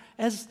apart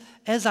as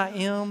I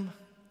am?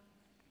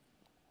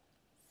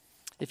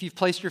 If you've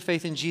placed your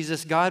faith in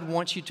Jesus, God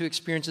wants you to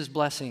experience His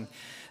blessing.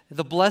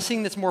 The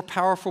blessing that's more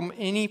powerful than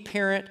any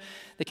parent,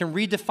 that can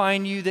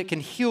redefine you, that can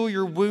heal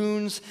your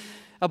wounds.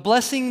 A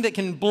blessing that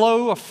can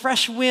blow a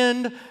fresh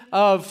wind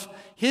of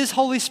His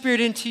Holy Spirit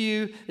into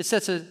you. It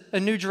sets a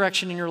new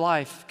direction in your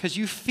life because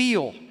you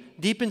feel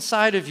deep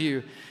inside of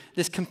you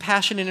this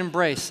compassionate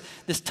embrace,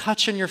 this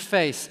touch on your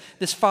face,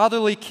 this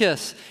fatherly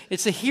kiss.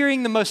 It's a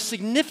hearing the most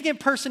significant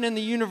person in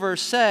the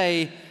universe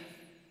say,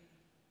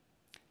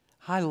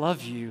 "I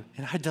love you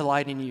and I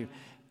delight in you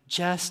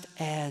just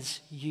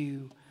as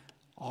you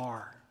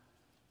are."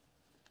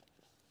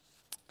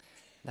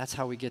 That's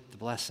how we get the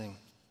blessing.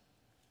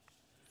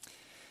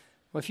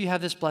 Well, if you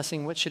have this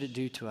blessing, what should it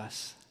do to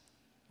us?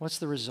 What's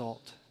the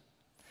result?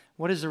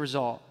 What is the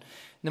result?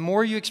 The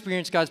more you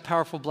experience God's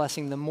powerful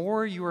blessing, the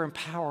more you are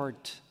empowered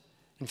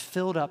and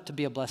filled up to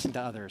be a blessing to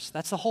others.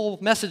 That's the whole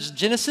message of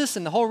Genesis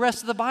and the whole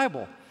rest of the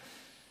Bible.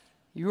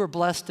 You are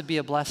blessed to be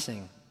a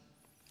blessing.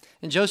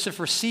 And Joseph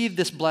received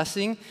this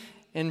blessing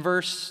in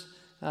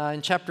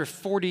chapter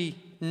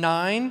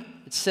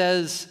 49. It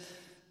says,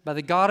 "By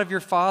the God of your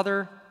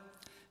father,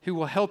 who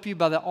will help you,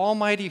 by the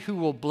Almighty who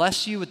will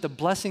bless you with the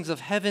blessings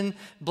of heaven,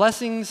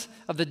 blessings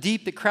of the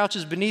deep that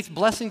crouches beneath,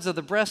 blessings of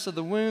the breast of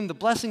the womb, the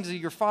blessings of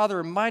your father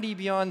are mighty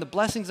beyond the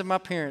blessings of my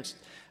parents,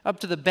 up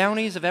to the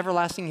bounties of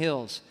everlasting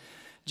hills."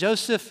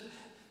 Joseph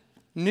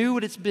knew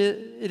what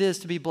it is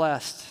to be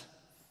blessed.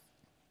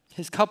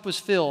 His cup was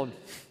filled.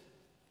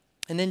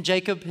 And then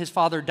Jacob, his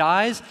father,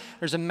 dies.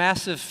 There's a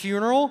massive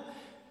funeral.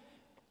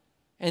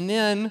 And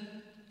then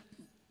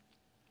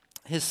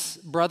his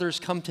brothers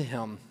come to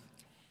him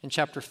in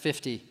chapter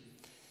 50.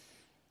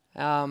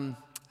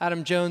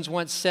 Adam Jones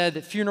once said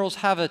that funerals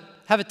have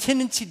a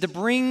tendency to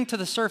bring to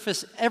the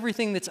surface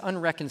everything that's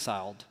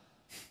unreconciled.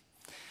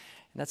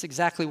 And that's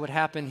exactly what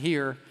happened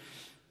here.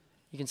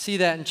 You can see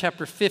that in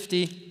chapter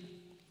 50.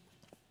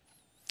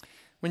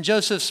 When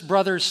Joseph's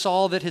brothers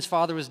saw that his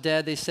father was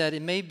dead, they said,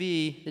 "It may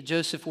be that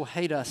Joseph will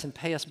hate us and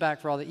pay us back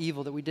for all the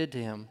evil that we did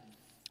to him."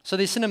 So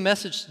they sent a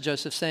message to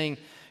Joseph saying,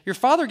 "Your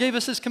father gave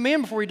us this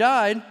command before he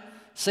died.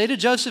 Say to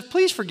Joseph,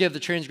 please forgive the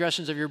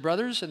transgressions of your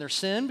brothers and their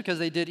sin because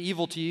they did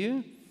evil to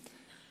you."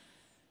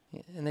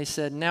 And they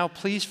said, "Now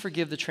please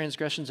forgive the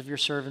transgressions of your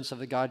servants of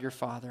the God your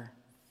father."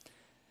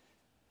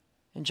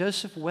 And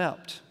Joseph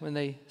wept when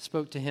they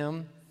spoke to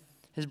him.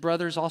 His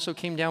brothers also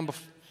fell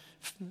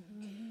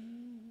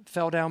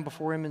down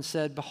before him and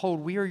said, "Behold,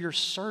 we are your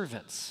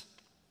servants."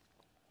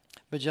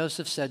 But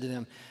Joseph said to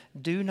them,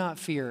 "Do not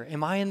fear.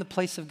 Am I in the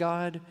place of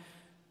God?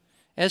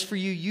 As for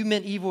you, you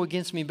meant evil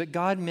against me, but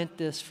God meant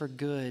this for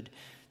good,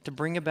 to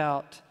bring it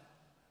about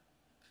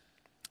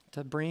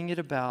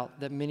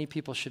that many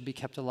people should be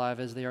kept alive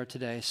as they are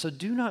today. So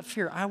do not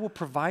fear. I will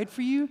provide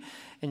for you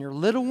and your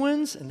little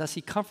ones." And thus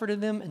he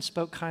comforted them and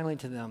spoke kindly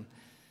to them.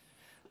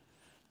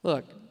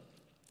 Look,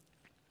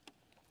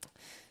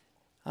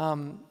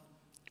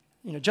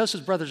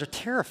 Joseph's brothers are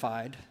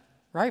terrified,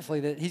 rightfully,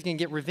 that he's going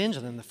to get revenge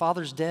on them. The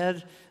father's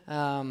dead.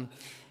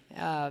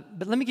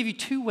 But let me give you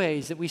two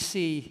ways that we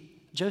see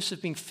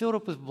Joseph being filled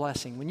up with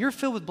blessing. When you're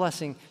filled with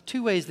blessing,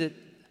 two ways that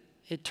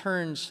it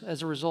turns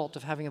as a result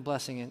of having a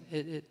blessing, and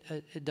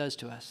it does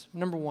to us.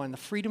 Number one, the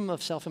freedom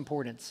of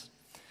self-importance.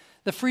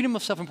 The freedom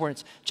of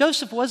self-importance.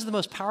 Joseph was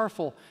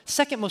the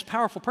second most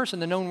powerful person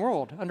in the known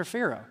world under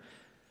Pharaoh.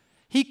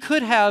 He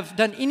could have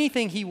done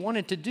anything he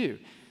wanted to do.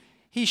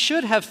 He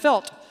should have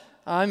felt,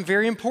 "I'm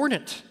very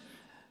important.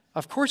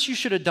 Of course you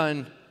should have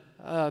done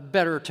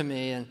better to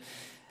me."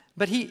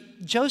 But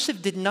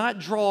Joseph did not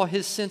draw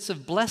his sense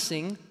of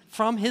blessing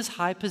from his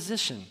high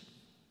position.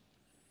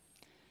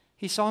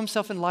 He saw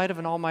himself in light of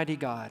an almighty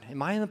God.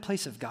 Am I in the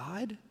place of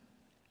God?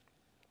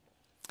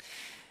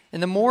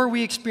 And the more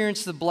we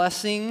experience the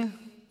blessing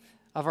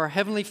of our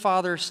Heavenly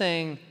Father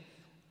saying,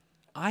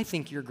 "I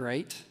think you're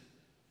great,"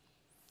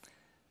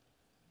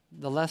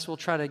 the less we'll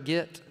try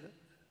to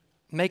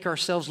make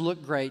ourselves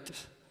look great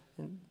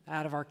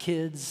out of our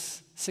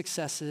kids'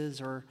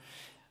 successes or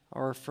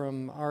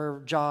from our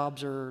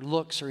jobs or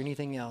looks or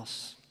anything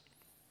else.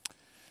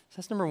 So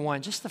that's number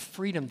one, just the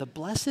freedom, the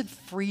blessed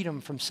freedom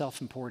from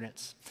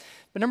self-importance.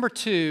 But number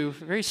two,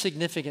 very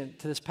significant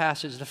to this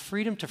passage, the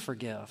freedom to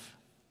forgive.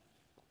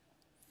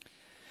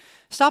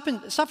 Stop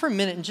for a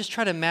minute and just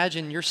try to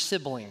imagine your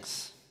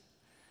siblings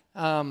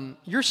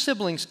your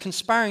siblings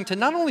conspiring to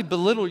not only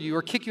belittle you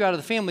or kick you out of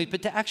the family,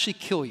 but to actually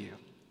kill you.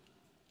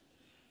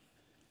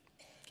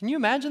 Can you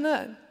imagine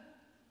that?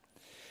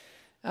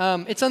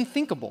 It's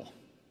unthinkable.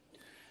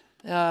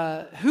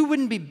 Who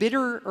wouldn't be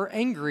bitter or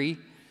angry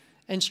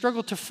and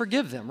struggle to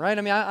forgive them, right?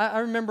 I mean, I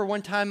remember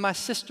one time my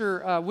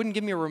sister wouldn't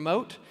give me a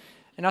remote,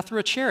 and I threw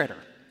a chair at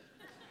her.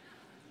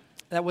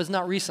 That was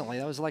not recently.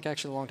 That was like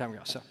actually a long time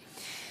ago. So,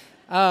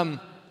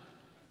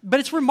 but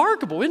it's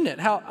remarkable, isn't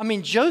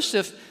it?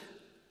 Joseph,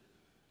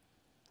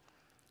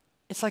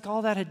 it's like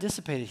all that had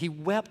dissipated. He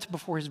wept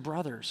before his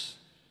brothers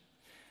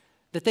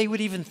that they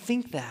would even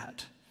think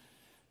that.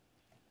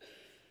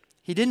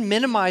 He didn't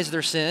minimize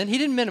their sin. He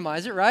didn't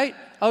minimize it, right?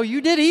 Oh, you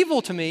did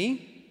evil to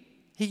me.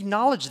 He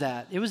acknowledged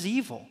that. It was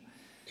evil.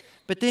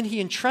 But then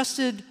he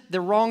entrusted the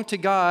wrong to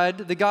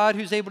God, the God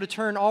who's able to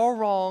turn all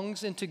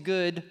wrongs into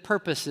good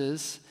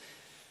purposes.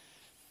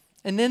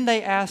 And then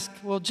they ask,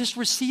 well, just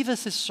receive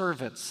us as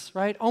servants,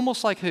 right?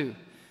 Almost like who?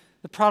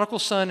 The prodigal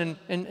son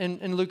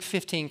in Luke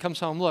 15 comes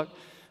home. Look,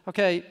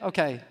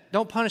 okay,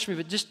 don't punish me,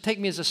 but just take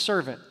me as a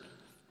servant.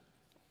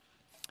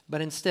 But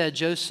instead,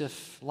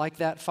 Joseph, like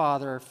that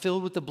father,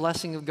 filled with the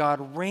blessing of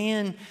God,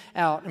 ran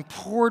out and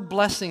poured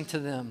blessing to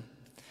them.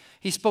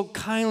 He spoke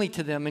kindly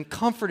to them and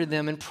comforted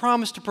them and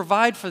promised to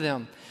provide for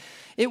them.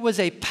 It was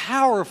a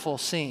powerful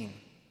scene.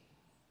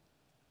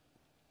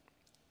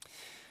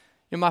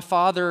 My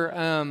father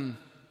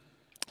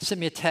sent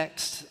me a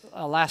text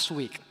last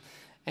week,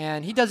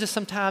 and he does this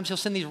sometimes. He'll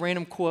send these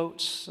random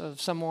quotes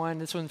of someone.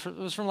 This one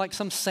was from like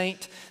some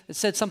saint that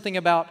said something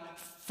about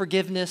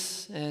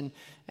forgiveness and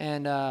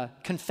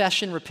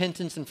confession,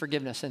 repentance, and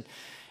forgiveness. And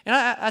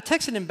I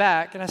texted him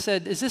back, and I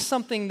said, is this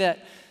something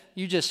that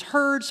you just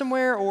heard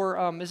somewhere,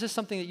 or is this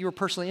something that you were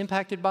personally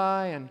impacted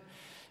by?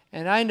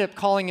 And I ended up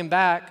calling him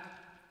back,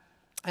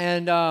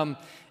 and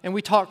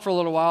we talked for a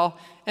little while.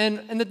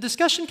 And the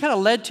discussion kind of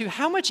led to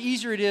how much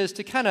easier it is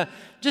to kind of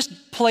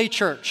just play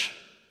church,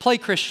 play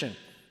Christian,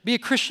 be a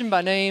Christian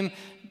by name,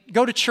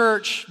 go to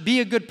church,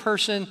 be a good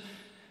person,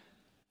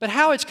 but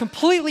how it's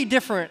completely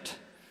different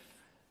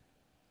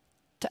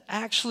to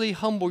actually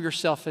humble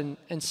yourself and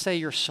say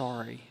you're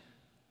sorry,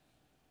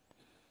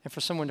 and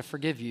for someone to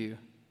forgive you.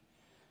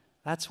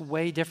 That's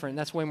way different.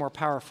 That's way more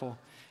powerful.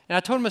 And I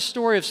told him a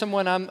story of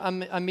someone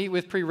I meet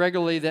with pretty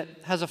regularly that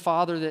has a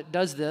father that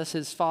does this.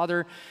 His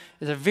father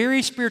is a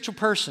very spiritual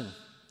person.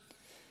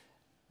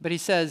 But he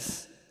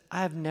says,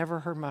 I have never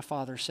heard my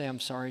father say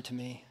I'm sorry to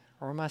me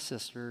or my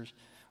sisters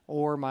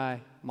or my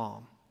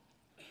mom.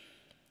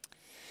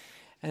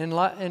 And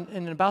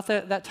about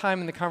that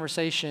time in the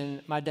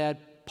conversation, my dad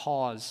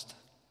paused.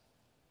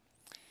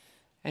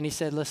 And he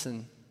said,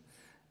 listen,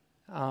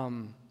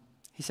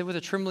 he said with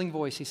a trembling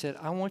voice, he said,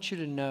 I want you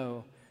to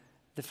know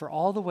that for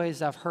all the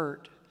ways I've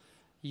hurt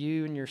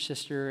you and your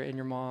sister and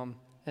your mom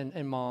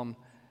and mom,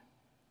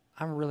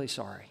 I'm really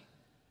sorry.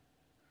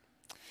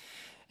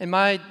 And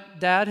my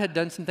dad had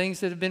done some things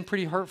that have been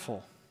pretty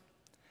hurtful.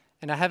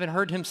 And I haven't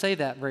heard him say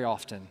that very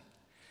often.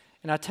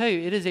 And I tell you,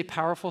 it is a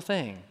powerful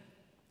thing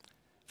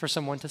for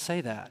someone to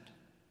say that.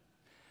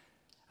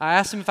 I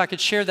asked him if I could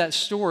share that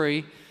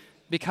story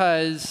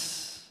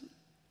because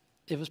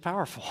it was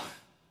powerful.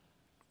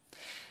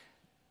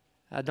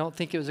 I don't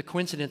think it was a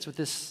coincidence with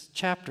this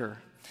chapter.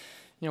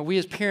 We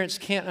as parents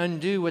can't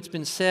undo what's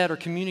been said or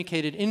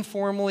communicated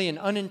informally and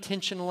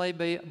unintentionally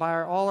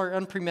by all our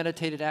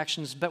unpremeditated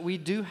actions, but we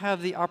do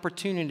have the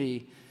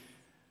opportunity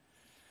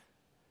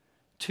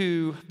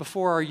to,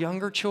 before our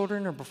younger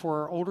children or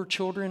before our older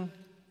children,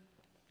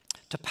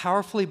 to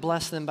powerfully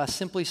bless them by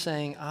simply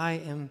saying, I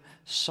am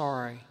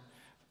sorry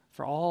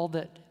for all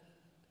that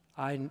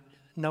I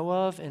know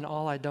of and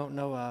all I don't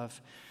know of.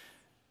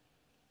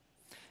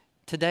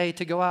 Today,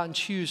 to go out and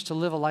choose to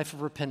live a life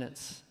of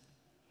repentance,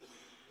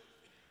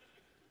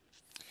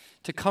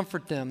 to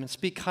comfort them and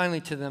speak kindly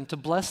to them, to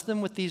bless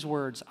them with these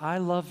words, I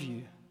love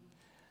you,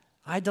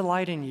 I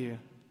delight in you,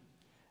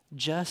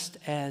 just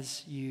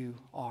as you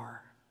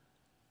are.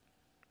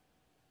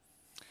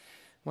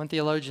 One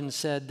theologian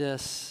said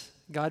this,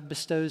 God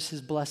bestows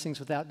his blessings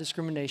without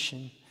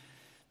discrimination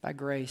by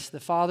grace. The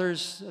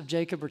fathers of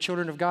Jacob are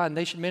children of God, and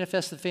they should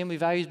manifest the family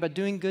values by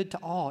doing good to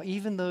all,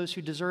 even those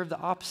who deserve the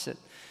opposite.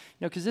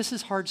 Because this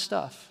is hard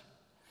stuff,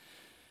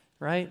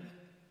 right?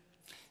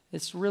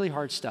 It's really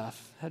hard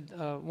stuff. I had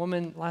a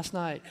woman last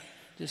night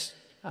just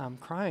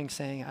crying,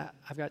 saying,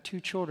 I've got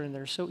 2 children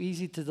that are so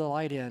easy to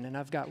delight in, and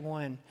I've got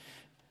one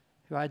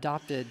who I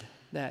adopted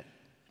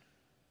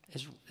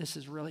this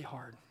is really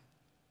hard.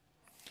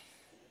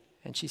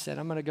 And she said,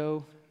 I'm going to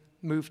go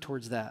move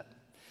towards that.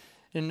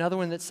 And another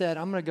one that said,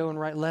 I'm going to go and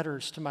write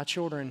letters to my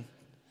children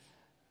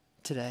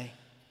today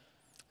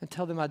and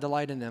tell them I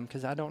delight in them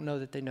because I don't know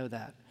that they know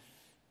that.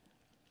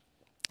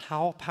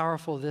 How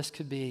powerful this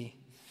could be.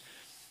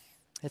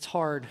 It's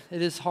hard.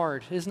 It is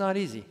hard. It is not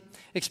easy,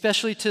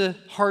 especially to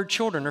hard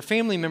children or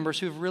family members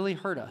who have really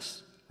hurt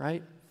us,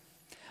 right?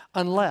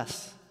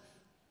 Unless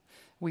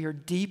we are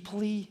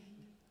deeply,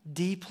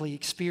 deeply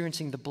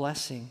experiencing the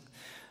blessing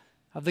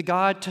of the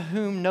God to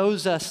whom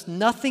knows us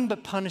nothing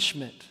but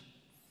punishment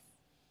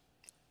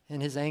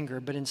in his anger,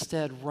 but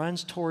instead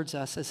runs towards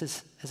us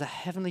as a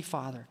heavenly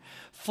Father,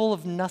 full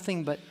of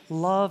nothing but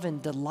love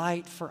and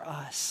delight for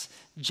us,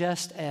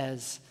 just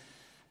as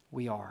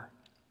we are.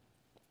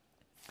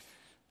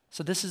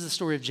 So this is the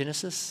story of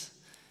Genesis,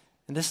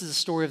 and this is the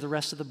story of the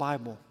rest of the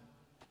Bible.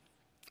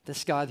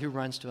 This God who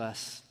runs to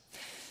us.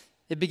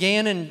 It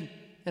began in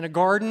a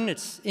garden.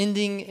 It's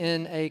ending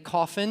in a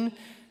coffin,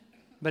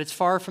 but it's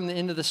far from the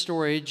end of the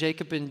story.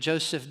 Jacob and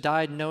Joseph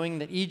died knowing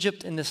that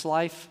Egypt in this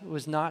life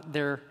was not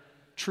their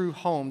true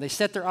home. They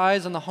set their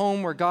eyes on the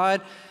home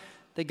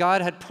that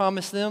God had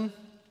promised them,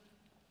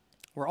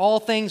 where all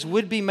things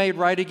would be made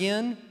right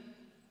again,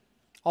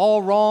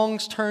 all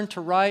wrongs turned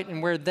to right,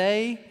 and where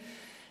they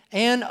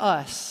and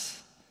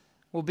us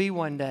will be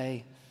one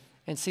day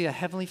and see a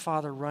heavenly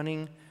Father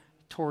running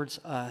towards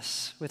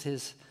us with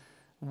his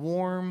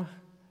warm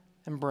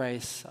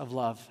embrace of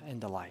love and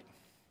delight.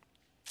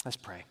 Let's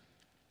pray.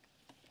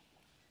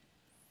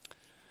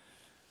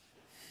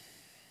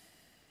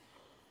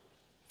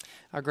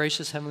 Our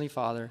gracious Heavenly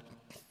Father,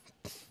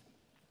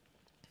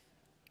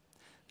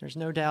 there's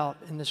no doubt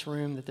in this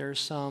room that there are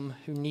some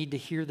who need to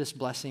hear this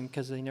blessing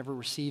because they never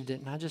received it.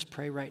 And I just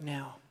pray right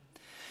now,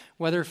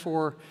 whether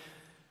for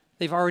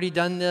they've already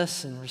done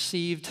this and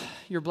received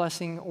your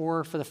blessing,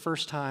 or for the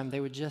first time, they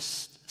would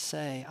just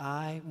say,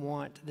 I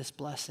want this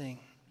blessing,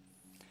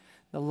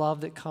 the love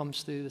that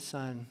comes through the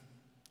Son,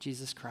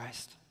 Jesus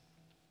Christ.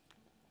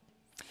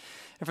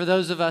 And for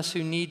those of us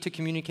who need to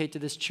communicate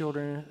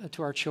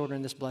to our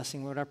children this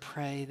blessing, Lord, I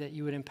pray that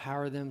you would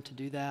empower them to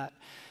do that,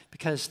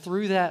 because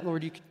through that,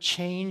 Lord, you could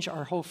change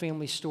our whole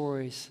family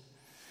stories.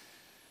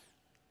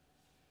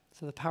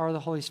 So the power of the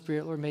Holy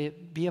Spirit, Lord, may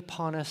it be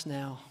upon us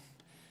now,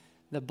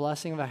 the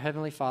blessing of our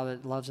Heavenly Father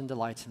that loves and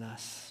delights in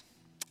us.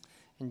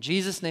 In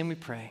Jesus' name we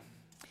pray.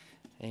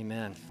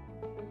 Amen.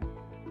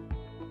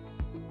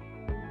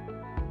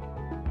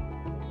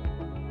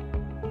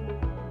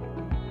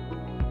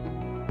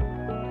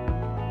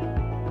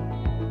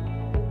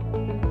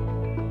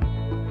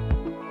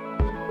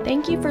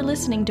 Thank you for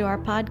listening to our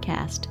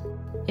podcast.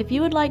 If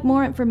you would like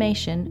more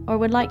information or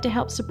would like to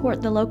help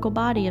support the local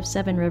body of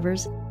Seven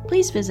Rivers,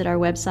 please visit our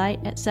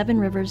website at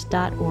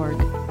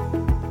sevenrivers.org.